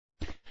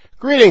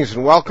Greetings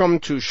and welcome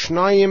to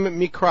Shnayim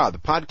Mikra, the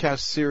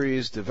podcast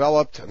series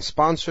developed and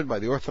sponsored by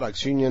the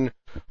Orthodox Union,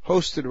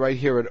 hosted right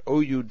here at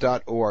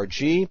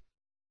ou.org, in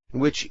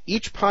which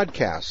each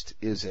podcast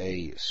is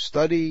a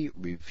study,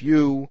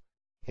 review,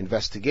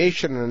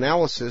 investigation, and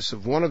analysis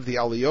of one of the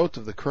aliyot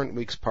of the current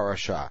week's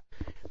parasha.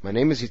 My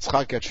name is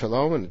Yitzchak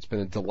Shalom, and it's been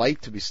a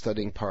delight to be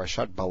studying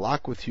Parashat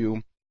Balak with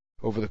you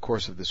over the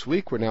course of this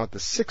week. We're now at the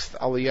sixth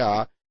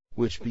aliyah,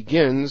 which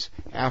begins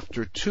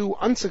after two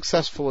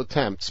unsuccessful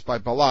attempts by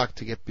Balak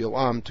to get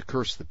Bilam to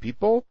curse the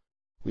people.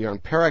 We are in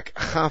Perek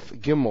Chaf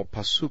Gimel,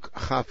 Pasuk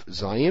Chaf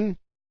Zayin,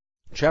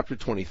 chapter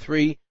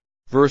 23,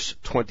 verse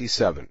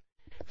 27.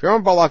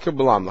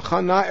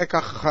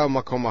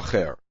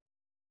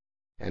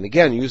 And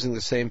again, using the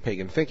same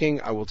pagan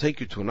thinking, I will take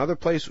you to another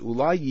place.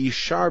 Maybe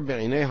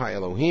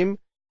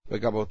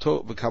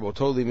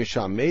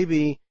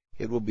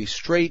it will be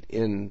straight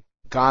in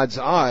God's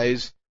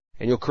eyes,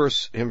 and you'll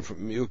curse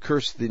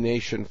the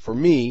nation for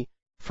me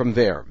from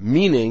there.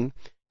 Meaning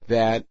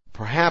that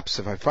perhaps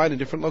if I find a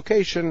different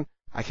location,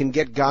 I can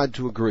get God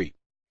to agree.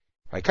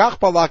 So they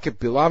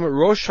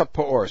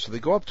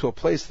go up to a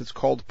place that's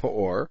called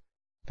Peor.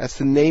 That's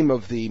the name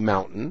of the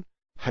mountain.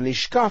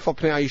 Hanishkaf al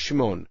pnei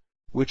Yishimon,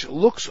 which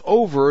looks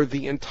over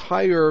the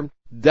entire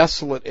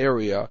desolate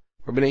area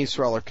where Bnei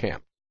Yisrael are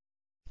camped.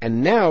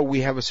 And now we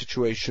have a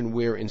situation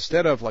where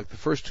instead of, like the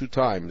first two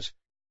times,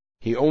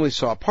 he only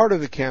saw part of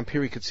the camp,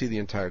 here he could see the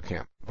entire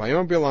camp.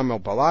 Again, the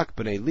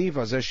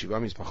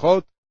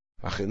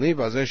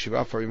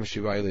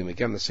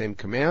same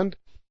command.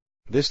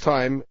 This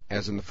time,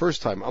 as in the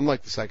first time,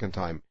 unlike the second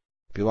time,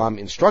 Bilam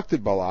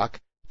instructed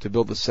Balak to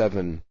build the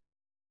 7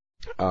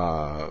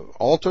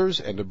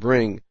 altars and to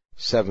bring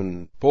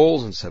 7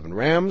 bulls and 7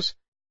 rams.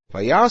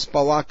 And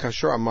Balak did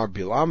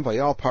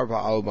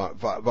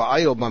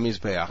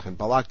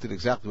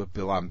exactly what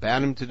Bilam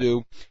bade him to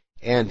do,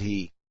 and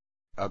he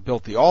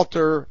built the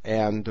altar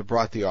and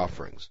brought the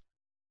offerings.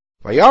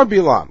 And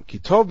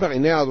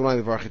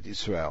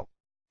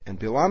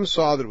Bilam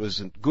saw that it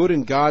was good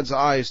in God's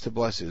eyes to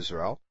bless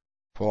Israel.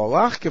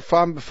 This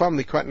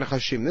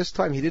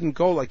time he didn't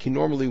go like he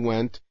normally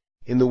went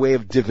in the way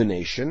of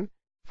divination.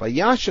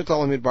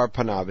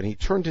 And he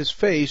turned his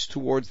face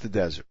towards the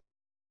desert.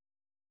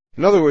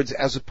 In other words,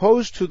 as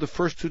opposed to the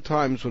first 2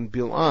 times when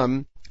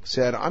Bilam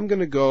said, I'm going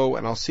to go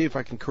and I'll see if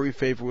I can curry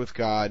favor with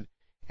God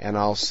and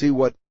I'll see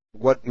what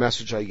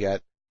message I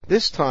get.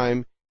 This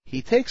time,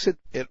 he takes it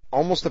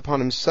almost upon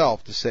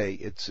himself to say,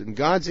 it's in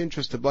God's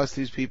interest to bless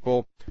these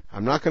people.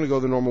 I'm not going to go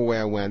the normal way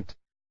I went.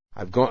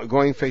 I'm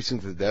going facing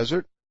to the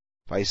desert.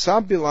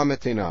 Vayisab Bilam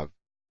et einav,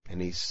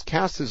 and he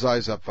cast his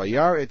eyes up.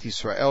 Vayar et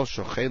Yisrael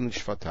shochen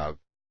l'shvatav.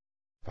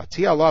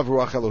 Vati alav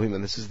ruach Elohim,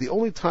 and this is the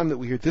only time that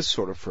we hear this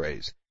sort of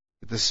phrase,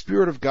 that the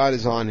Spirit of God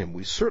is on him.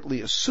 We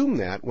certainly assume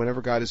that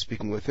whenever God is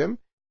speaking with him,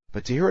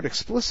 but to hear it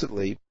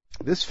explicitly,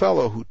 this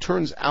fellow who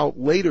turns out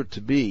later to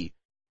be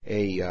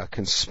a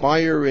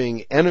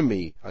conspiring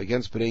enemy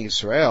against Bnei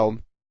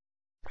Yisrael,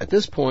 at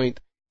this point,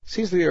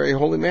 seems to be a very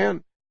holy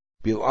man.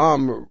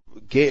 Bilam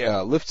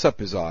lifts up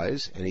his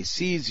eyes, and he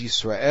sees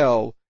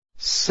Yisrael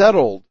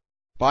settled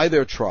by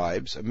their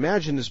tribes.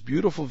 Imagine this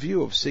beautiful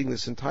view of seeing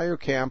this entire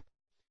camp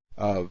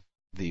of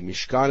the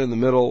Mishkan in the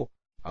middle,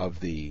 of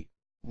the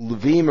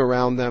Levim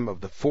around them, of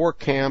the 4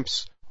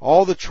 camps,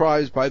 all the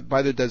tribes by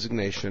their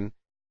designation,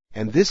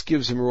 and this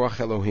gives him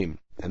Ruach Elohim.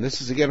 And this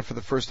is again for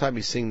the first time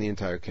he's seeing the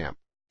entire camp.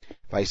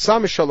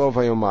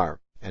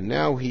 And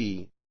now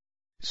he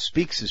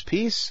speaks his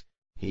piece,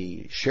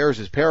 he shares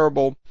his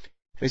parable, and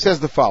he says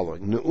the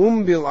following,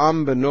 Ne'um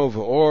Bilam beno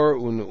ve'or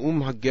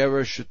u'ne'um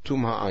hagerer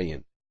shetum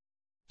ha'ayin.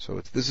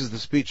 So this is the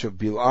speech of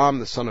Bilam,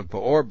 the son of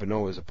Beor.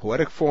 Beno is a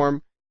poetic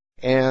form,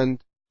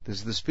 and this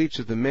is the speech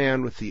of the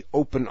man with the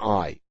open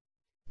eye.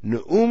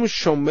 Ne'um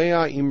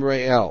shomea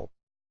imre'el.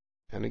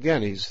 And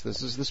again, this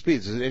is the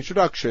speech, this is an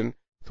introduction,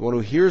 the one who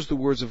hears the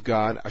words of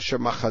God, Asher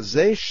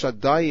machazeh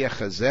shaddai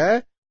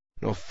yechazeh,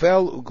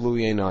 nofel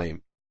uglu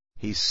einayim.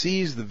 He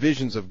sees the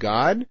visions of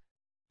God,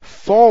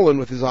 fallen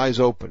with his eyes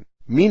open,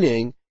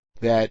 meaning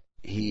that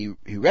he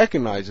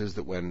recognizes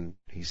that when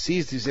he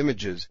sees these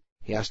images,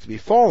 he has to be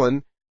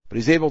fallen, but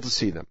he's able to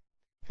see them.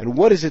 And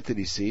what is it that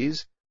he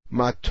sees?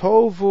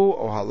 Matovu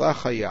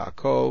ohalecha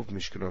Yaakov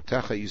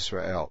mishkanotecha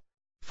Yisrael.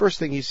 First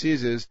thing he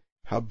sees is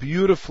how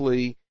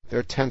beautifully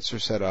their tents are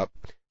set up.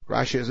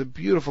 Rashi has a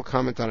beautiful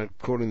comment on it,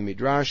 quoting the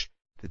Midrash,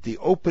 that the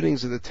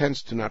openings of the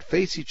tents do not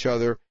face each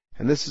other,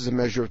 and this is a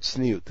measure of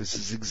tzniut. This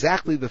is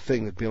exactly the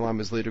thing that Bilam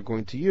is later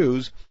going to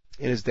use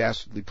in his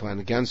dastardly plan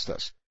against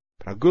us.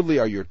 But how goodly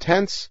are your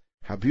tents,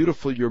 how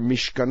beautiful your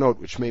mishkanot,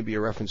 which may be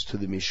a reference to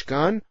the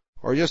Mishkan,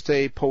 or just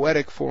a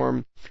poetic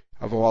form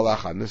of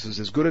ohalecha. And this is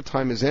as good a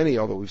time as any,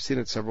 although we've seen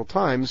it several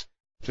times.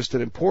 Just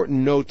an important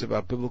note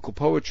about biblical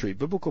poetry.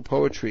 Biblical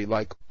poetry,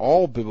 like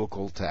all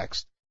biblical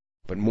text,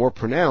 but more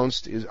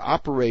pronounced,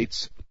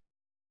 operates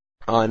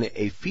on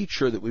a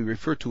feature that we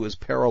refer to as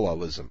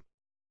parallelism.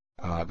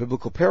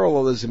 Biblical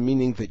parallelism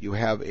meaning that you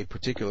have a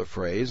particular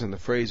phrase, and the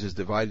phrase is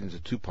divided into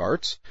 2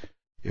 parts.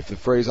 If the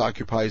phrase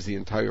occupies the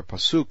entire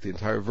pasuk, the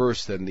entire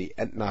verse, then the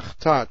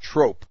etnachta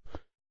trope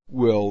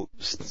will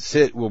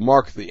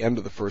mark the end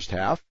of the first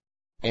half.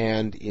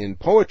 And in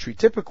poetry,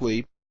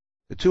 typically,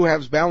 the two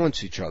halves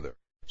balance each other.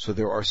 So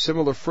there are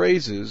similar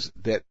phrases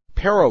that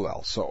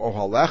parallel. So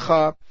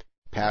ohalecha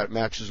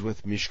matches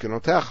with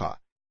mishkanotecha,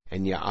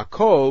 and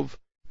Yaakov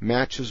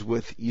matches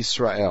with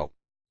Yisrael.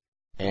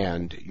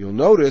 And you'll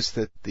notice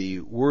that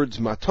the words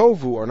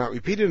matovu are not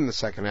repeated in the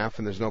second half,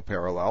 and there's no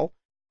parallel.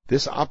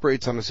 This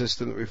operates on a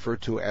system that we refer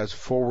to as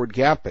forward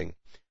gapping,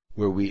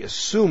 where we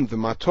assume the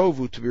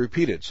matovu to be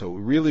repeated. So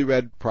really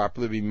read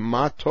properly be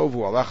matovu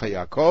alecha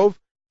Yaakov,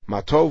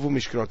 matovu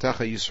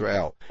mishkanotecha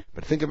Yisrael.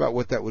 But think about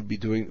what that would be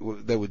doing,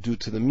 what that would do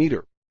to the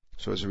meter.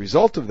 So as a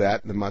result of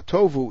that, the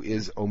matovu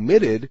is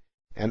omitted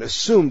and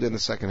assumed in the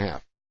second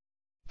half.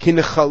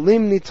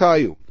 Kinechalim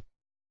nitayu.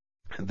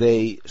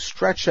 They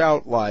stretch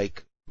out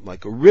like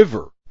a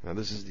river. Now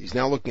he's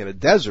now looking at a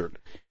desert,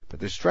 but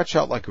they stretch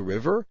out like a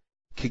river.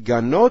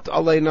 Kiganot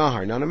alei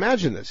nahar. Now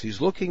imagine this.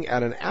 He's looking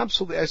at an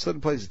absolutely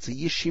isolated place. It's a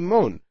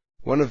yishimon,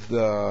 one of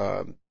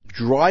the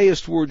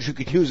driest words you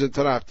could use in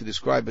Tanakh to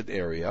describe an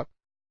area.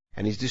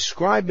 And he's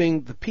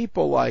describing the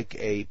people like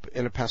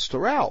in a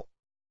pastoral.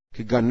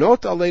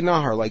 Kiganot alei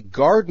nahar, like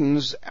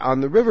gardens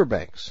on the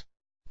riverbanks.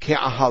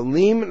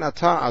 Ke'ahalim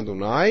nata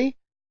Adonai,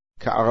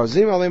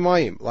 ka'arazim alei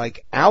mayim,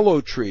 like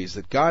aloe trees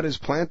that God has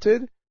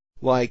planted,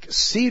 like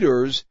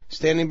cedars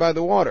standing by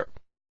the water.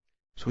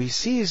 So he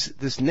sees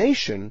this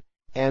nation,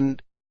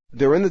 and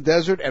they're in the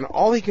desert, and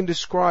all he can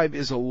describe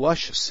is a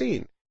lush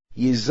scene.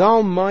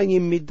 Yizal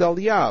mayim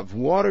midalyav,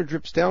 water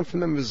drips down from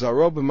them,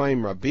 v'zaro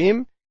b'mayim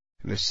rabim,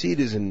 and the seed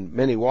is in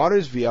many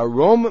waters,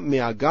 v'yarom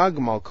mi'agag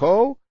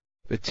malko,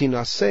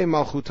 v'tinaseh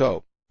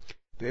malchuto.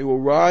 They will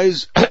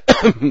rise,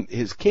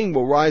 his king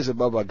will rise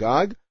above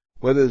Agag,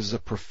 whether this is a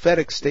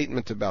prophetic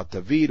statement about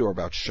David or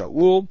about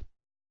Shaul,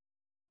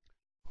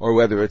 or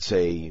whether it's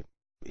a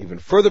even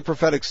further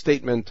prophetic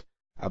statement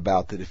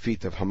about the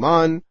defeat of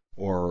Haman,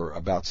 or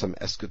about some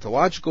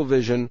eschatological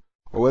vision,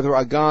 or whether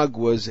Agag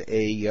was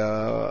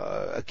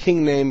a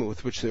king name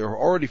with which they are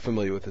already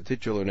familiar with, a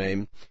titular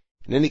name.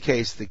 In any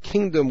case, the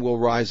kingdom will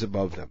rise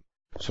above them.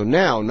 So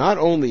now, not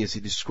only is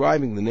he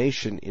describing the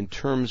nation in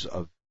terms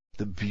of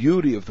the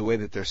beauty of the way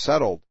that they're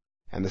settled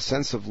and the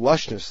sense of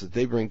lushness that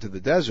they bring to the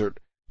desert,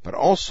 but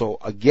also,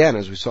 again,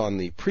 as we saw in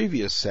the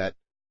previous set,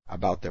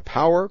 about their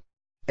power.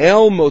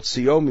 El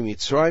motzio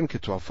mimitzrayim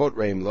ketwafot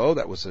reim lo,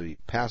 that was a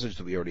passage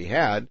that we already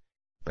had,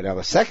 but now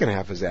the second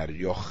half is added.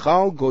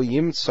 Yochal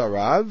goyim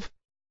tzarav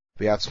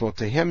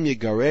v'atzmotehem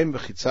yigarem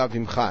v'chitzav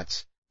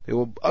imchatz. They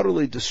will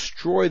utterly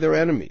destroy their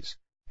enemies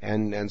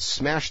and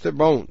smash their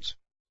bones.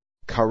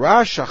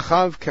 Kara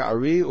shachav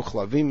ka'ari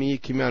uchlavim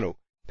miyikimenu.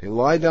 They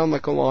lie down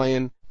like a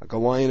lion, like a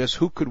lioness.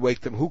 Who could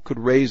wake them? Who could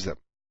raise them?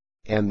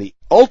 And the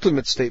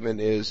ultimate statement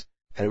is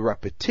a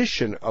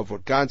repetition of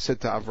what God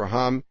said to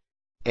Avraham,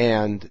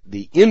 and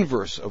the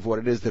inverse of what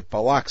it is that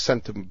Balak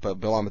sent to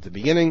Balaam at the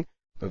beginning.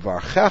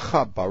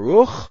 V'varchecha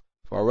baruch,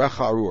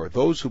 v'arecha arur.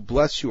 Those who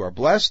bless you are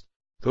blessed.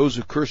 Those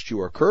who cursed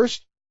you are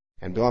cursed.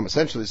 And Balaam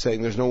essentially is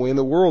saying, there's no way in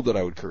the world that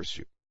I would curse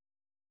you.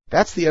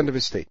 That's the end of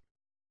his statement.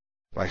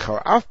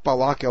 V'charaf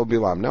Balak el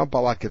Bilam. Now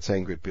Balak gets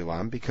angry at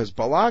Bilam, because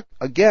Balak,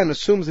 again,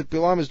 assumes that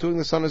Bilam is doing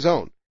this on his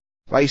own.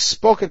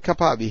 V'yispok et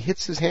kapav. He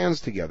hits his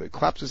hands together,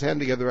 claps his hands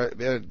together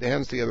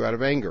out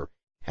of anger.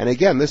 And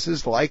again, this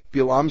is like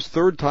Bilam's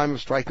third time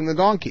of striking the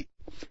donkey.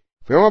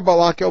 V'yomar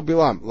Balak el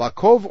Bilam.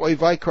 Lakov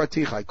oivai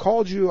kartich. I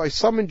called you, I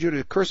summoned you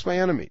to curse my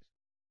enemies.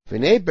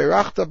 V'nei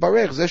berachta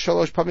barech ze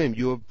shalosh pamim.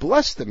 You have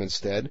blessed them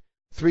instead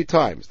 3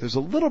 times. There's a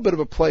little bit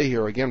of a play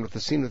here, again, with the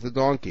scene of the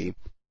donkey,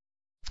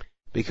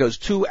 because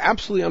 2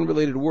 absolutely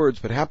unrelated words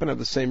but happen to have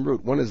the same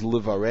root. One is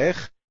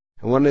levarech,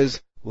 and one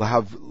is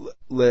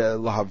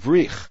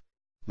lahavrich.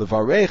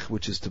 Levarech,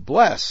 which is to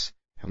bless,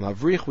 and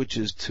lavrich, which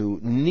is to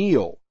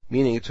kneel,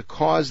 meaning to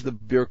cause the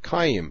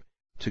birkayim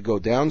to go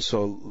down.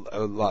 So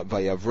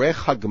vayavrech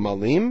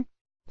hagmalim,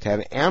 to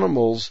have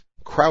animals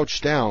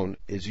crouch down,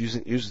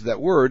 uses that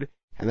word,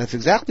 and that's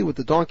exactly what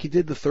the donkey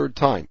did the 3rd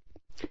time.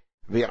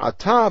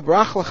 Ve'ata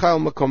brach lecha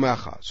el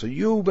makomecha. So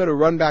you better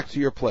run back to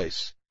your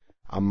place.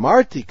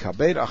 Amarti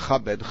kabed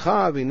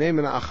achabedcha v'nei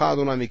min acha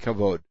Adonai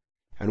mikavod.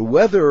 And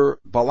whether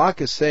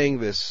Balak is saying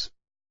this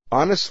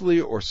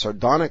honestly or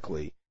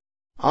sardonically,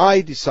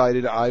 I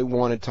decided I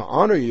wanted to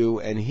honor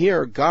you, and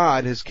here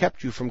God has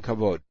kept you from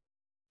kavod.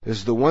 This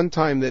is the one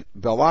time that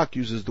Balak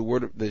uses the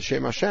word, the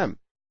Shem Hashem.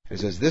 He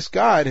says, this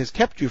God has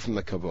kept you from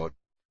the kavod.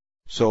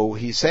 So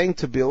he's saying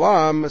to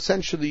Bilam,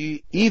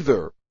 essentially,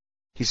 either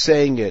he's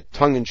saying it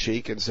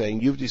tongue-in-cheek and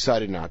saying, you've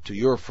decided not to,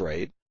 you're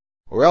afraid,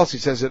 or else he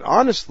says it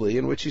honestly,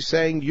 in which he's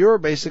saying, you're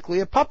basically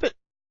a puppet.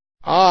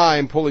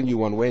 I'm pulling you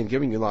one way and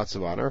giving you lots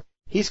of honor.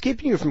 He's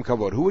keeping you from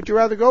kavod. Who would you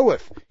rather go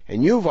with?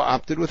 And you've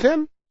opted with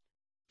him.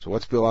 So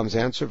what's Bilam's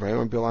answer?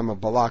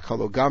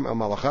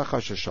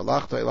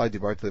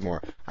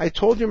 I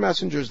told your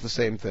messengers the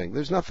same thing.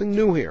 There's nothing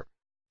new here.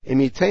 And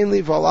he's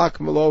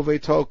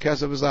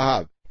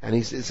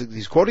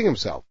quoting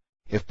himself.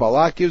 If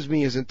Balak gives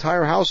me his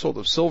entire household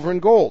of silver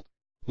and gold,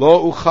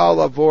 Lo uchal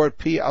lavor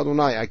pi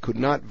Adonai. I could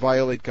not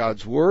violate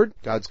God's word,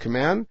 God's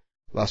command.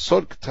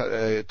 Lasod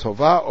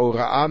tova o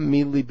ra'a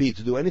mi libi.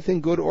 To do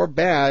anything good or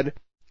bad,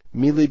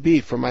 mi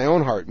libi, from my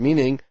own heart.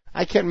 Meaning,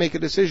 I can't make a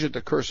decision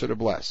to curse or to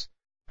bless.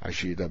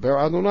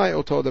 Hashidaber Adonai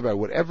oto daber.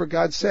 Whatever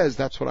God says,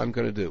 that's what I'm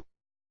going to do.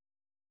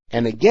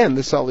 And again,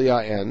 this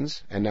aliyah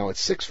ends, and now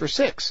it's 6 for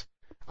 6.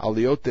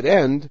 Aliyot that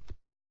end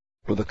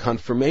with a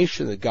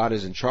confirmation that God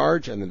is in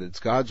charge and that it's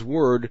God's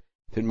word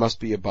that must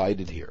be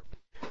abided here.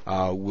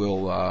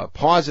 We'll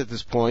pause at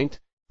this point.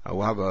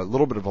 We'll have a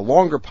little bit of a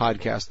longer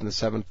podcast in the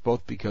 7th,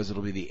 both because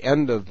it'll be the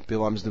end of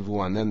Bilam's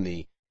Nevuah and then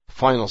the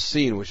final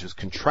scene, which is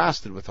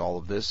contrasted with all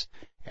of this,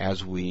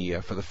 as we,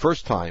 for the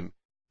first time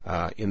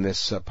in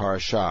this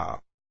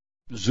parasha,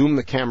 zoom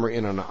the camera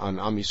in on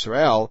Am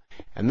Yisrael,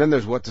 and then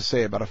there's what to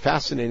say about a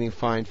fascinating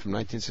find from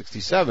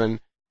 1967,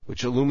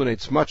 which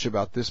illuminates much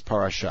about this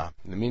parasha.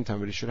 In the meantime,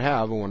 everybody should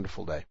have a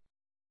wonderful day.